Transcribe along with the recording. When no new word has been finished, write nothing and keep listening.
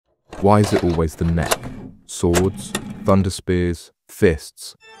Why is it always the neck? Swords, thunder spears,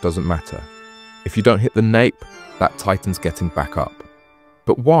 fists, doesn't matter. If you don't hit the nape, that titan's getting back up.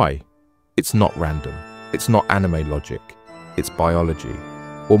 But why? It's not random. It's not anime logic. It's biology.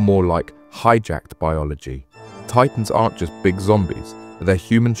 Or more like hijacked biology. Titans aren't just big zombies. They're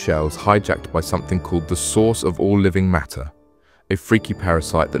human shells hijacked by something called the source of all living matter, a freaky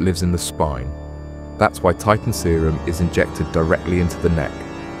parasite that lives in the spine. That's why Titan serum is injected directly into the neck.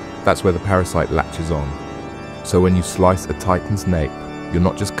 That's where the parasite latches on. So when you slice a Titan's nape, you're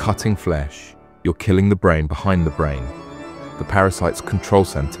not just cutting flesh, you're killing the brain behind the brain, the parasite's control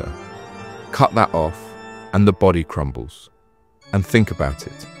center. Cut that off, and the body crumbles. And think about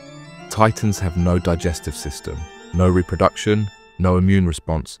it. Titans have no digestive system, no reproduction, no immune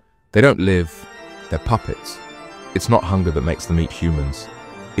response. They don't live, they're puppets. It's not hunger that makes them eat humans.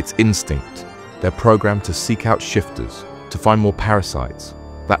 It's instinct. They're programmed to seek out shifters, to find more parasites.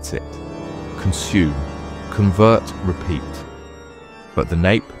 That's it. Consume, convert, repeat. But the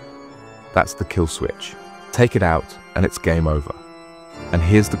nape? That's the kill switch. Take it out, and it's game over. And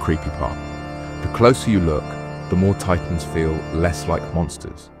here's the creepy part. The closer you look, the more Titans feel less like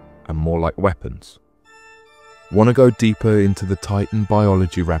monsters, and more like weapons. Want to go deeper into the Titan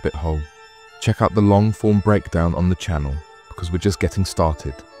biology rabbit hole? Check out the long-form breakdown on the channel, because we're just getting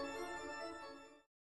started.